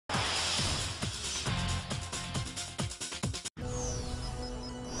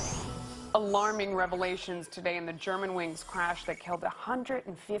Alarming revelations today in the Germanwings crash that killed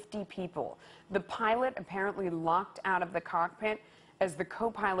 150 people. The pilot apparently locked out of the cockpit as the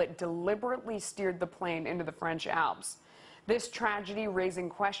co-pilot deliberately steered the plane into the French Alps. This tragedy raising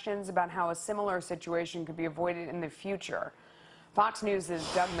questions about how a similar situation could be avoided in the future. Fox News'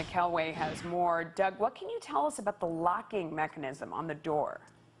 Doug McKelway has more. Doug, what can you tell us about the locking mechanism on the door?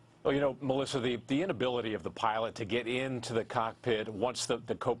 Well, you know, Melissa, the inability of the pilot to get into the cockpit once the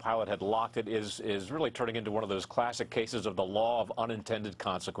co-pilot had locked it is really turning into one of those classic cases of the law of unintended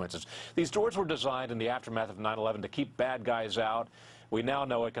consequences. These doors were designed in the aftermath of 9/11 to keep bad guys out. We now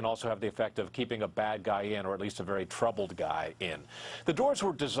know it can also have the effect of keeping a bad guy in, or at least a very troubled guy in. The doors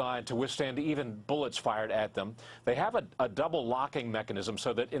were designed to withstand even bullets fired at them. They have a double locking mechanism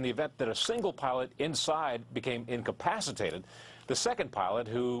so that in the event that a single pilot inside became incapacitated, the second pilot,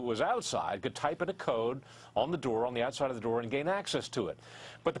 who was outside, could type in a code on the door, on the outside of the door, and gain access to it.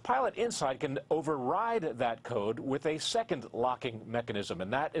 But the pilot inside can override that code with a second locking mechanism,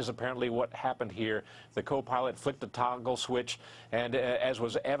 and that is apparently what happened here. The co-pilot flicked the toggle switch, and as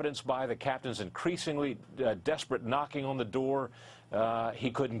was evidenced by the captain's increasingly desperate knocking on the door,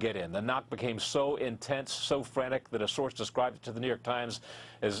 he couldn't get in. The knock became so intense, so frantic, that a source described it to the New York Times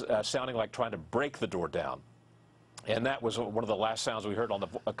as sounding like trying to break the door down. And that was one of the last sounds we heard on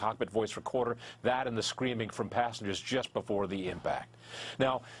the cockpit voice recorder, that and the screaming from passengers just before the impact.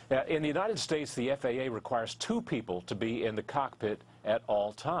 Now, in the United States, the FAA requires 2 people to be in the cockpit at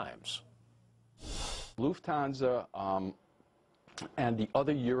all times. Lufthansa and the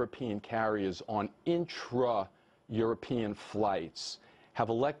other European carriers on intra-European flights have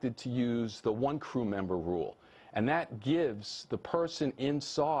elected to use the 1 crew member rule. And that gives the person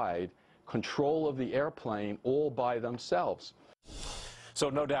inside control of the airplane all by themselves. So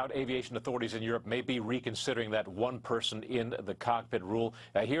no doubt aviation authorities in Europe may be reconsidering that 1 person in the cockpit rule.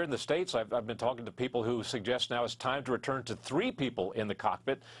 Here in the States, I've been talking to people who suggest now it's time to return to 3 people in the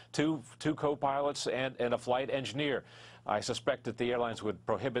cockpit, two co-pilots and a flight engineer. I suspect that the airlines would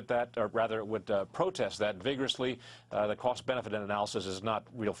prohibit that, or rather would protest that vigorously. The cost-benefit analysis is not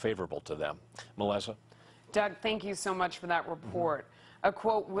real favorable to them. Melissa? Doug, thank you so much for that report. A,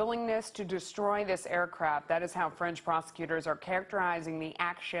 quote, willingness to destroy this aircraft. That is how French prosecutors are characterizing the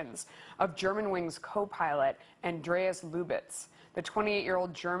actions of Germanwings co-pilot Andreas Lubitz. The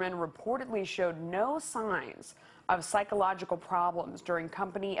 28-year-old German reportedly showed no signs of psychological problems during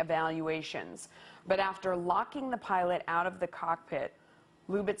company evaluations. But after locking the pilot out of the cockpit,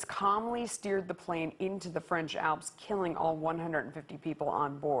 Lubitz calmly steered the plane into the French Alps, killing all 150 people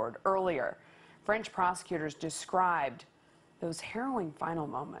on board. Earlier, French prosecutors described those harrowing final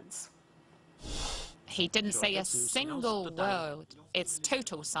moments. He didn't say a single word. It's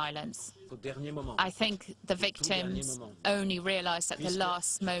total silence. I think the victims only realized at the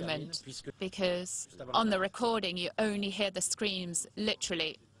last moment, because on the recording you only hear the screams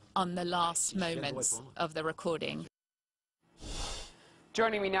literally on the last moments of the recording.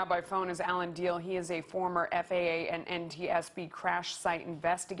 Joining me now by phone is Alan Deal. He is a former FAA and NTSB crash site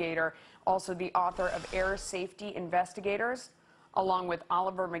investigator, also the author of Air Safety Investigators, along with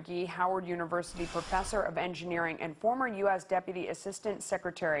Oliver McGee, Howard University professor of engineering and former U.S. Deputy Assistant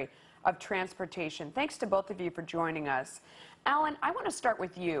Secretary of Transportation. Thanks to both of you for joining us. Alan, I want to start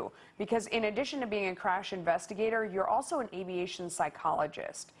with you, because in addition to being a crash investigator, you're also an aviation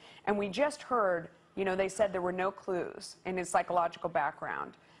psychologist. And we just heard, you know, they said there were no clues in his psychological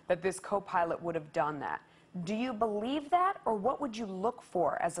background that this co-pilot would have done that. Do you believe that, or what would you look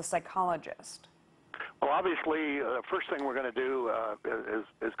for as a psychologist? Well, obviously, the first thing we're going to do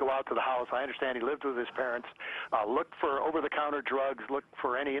is go out to the house. I understand he lived with his parents. Look for over-the-counter drugs. Look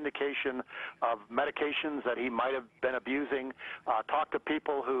for any indication of medications that he might have been abusing. Talk to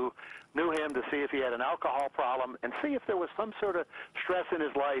people who knew him to see if he had an alcohol problem, and see if there was some sort of stress in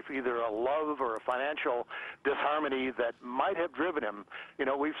his life, either a love or a financial disharmony that might have driven him. You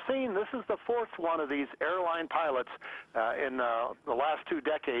know, we've seen, this is the 4th one of these airline pilots in the last 2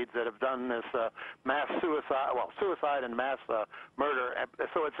 decades that have done this mass suicide and mass murder.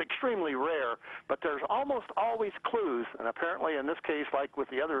 So it's extremely rare, but there's almost always clues, and apparently in this case, like with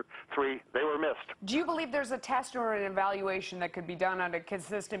the other 3, they were missed. Do you believe there's a test or an evaluation that could be done on a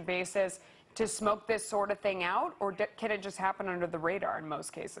consistent basis to smoke this sort of thing out, or can it just happen under the radar in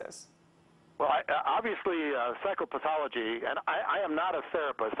most cases? Well, obviously, psychopathology, and I am not a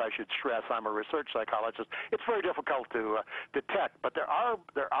therapist, I should stress. I'm a research psychologist. It's very difficult to detect, but there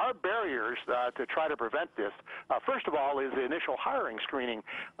are barriers to try to prevent this. First of all is the initial hiring screening.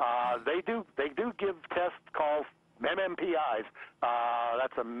 They do give tests called MMPIs.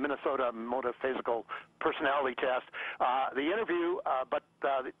 That's a Minnesota Motor Physical Personality Test. The interview, but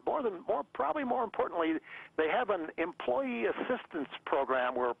probably more importantly, they have an employee assistance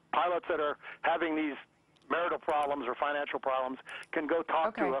program where pilots that are having these marital problems or financial problems can go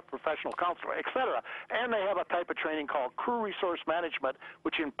talk to a professional counselor, et cetera. And they have a type of training called crew resource management,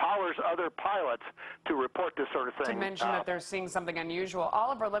 which empowers other pilots to report this sort of thing. To mention that they're seeing something unusual.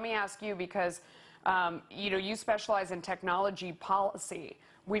 Oliver, let me ask you, because you specialize in technology policy.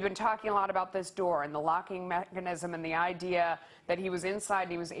 We've been talking a lot about this door and the locking mechanism and the idea that he was inside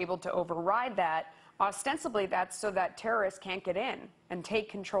and he was able to override that. Ostensibly, that's so that terrorists can't get in and take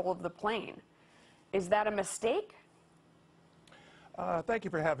control of the plane. Is that a mistake? Thank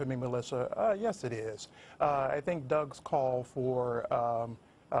you for having me, Melissa. Yes, it is. I think Doug's call for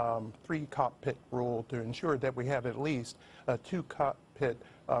 3 cockpit rule to ensure that we have at least 2 cockpit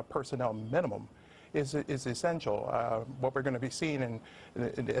personnel minimum is essential. What we're going to be seeing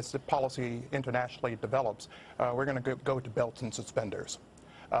as the policy internationally develops, we're going to go to belts and suspenders.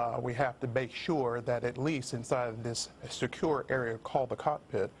 We have to make sure that at least inside this secure area called the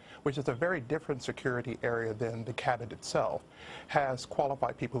cockpit, which is a very different security area than the cabin itself, has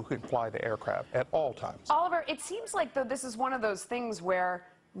qualified people who can fly the aircraft at all times. Oliver, it seems like though this is one of those things where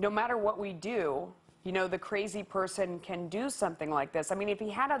no matter what we do, the crazy person can do something like this. I mean, if he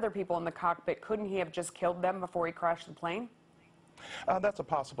had other people in the cockpit, couldn't he have just killed them before he crashed the plane? That's a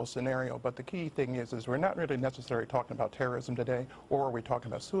possible scenario, but the key thing is we're not really necessarily talking about terrorism today, or are we talking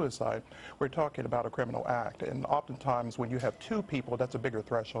about suicide? We're talking about a criminal act, and oftentimes when you have 2 people, that's a bigger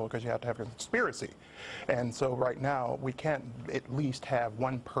threshold because you have to have a conspiracy. And so right now, we can't at least have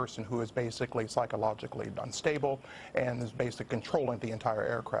one person who is basically psychologically unstable and is basically controlling the entire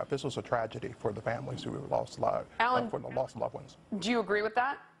aircraft. This was a tragedy for the families who lost lives, for the lost loved ones. Do you agree with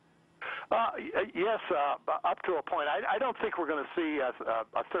that? Yes, up to a point. I don't think we're going to see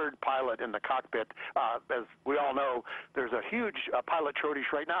a third pilot in the cockpit. As we all know, there's a huge pilot shortage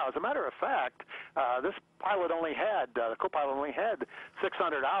right now. As a matter of fact, this pilot only had, the co-pilot only had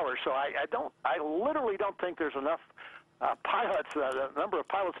 600 hours. So I literally don't think there's enough pilots. The number of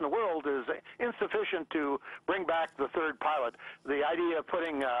pilots in the world is insufficient to bring back the third pilot. The idea of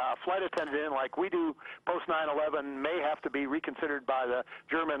putting a flight attendant in like we do post 9/11 may have to be reconsidered by the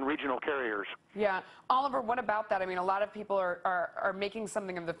German regional carriers. Yeah. Oliver, what about that? I mean, a lot of people are making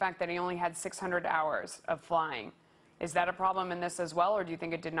something of the fact that he only had 600 hours of flying. Is that a problem in this as well, or do you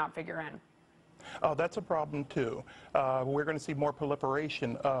think it did not figure in? Oh, that's a problem too. We're going to see more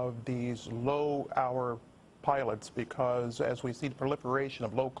proliferation of these low-hour pilots because as we see the proliferation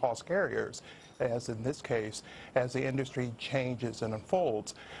of low-cost carriers, as in this case, as the industry changes and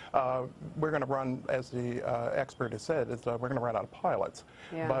unfolds, we're going to run, as the expert has said, we're going to run out of pilots.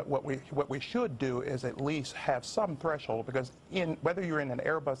 Yeah. But what we should do is at least have some threshold, because whether you're in an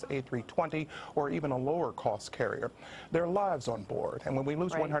Airbus A320 or even a lower cost carrier, there are lives on board, and when we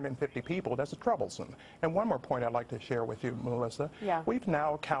lose 150 people, that's troublesome. And one more point I'd like to share with you, Melissa. Yeah. We've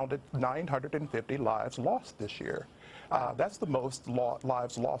now counted 950 lives lost this year. That's the most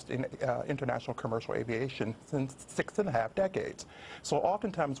lives lost in international commercial aviation since 6.5 decades. So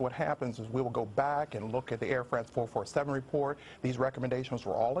oftentimes what happens is we will go back and look at the Air France 447 report. These recommendations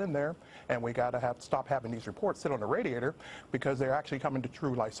were all in there, and we got to stop having these reports sit on the radiator because they're actually coming to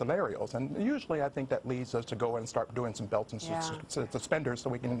true life scenarios. And usually I think that leads us to go and start doing some belts and suspenders so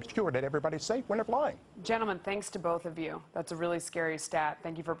we can ensure that everybody's safe when they're flying. Gentlemen, thanks to both of you. That's a really scary stat.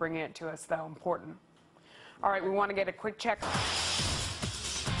 Thank you for bringing it to us, though. Important. All right, we want to get a quick check.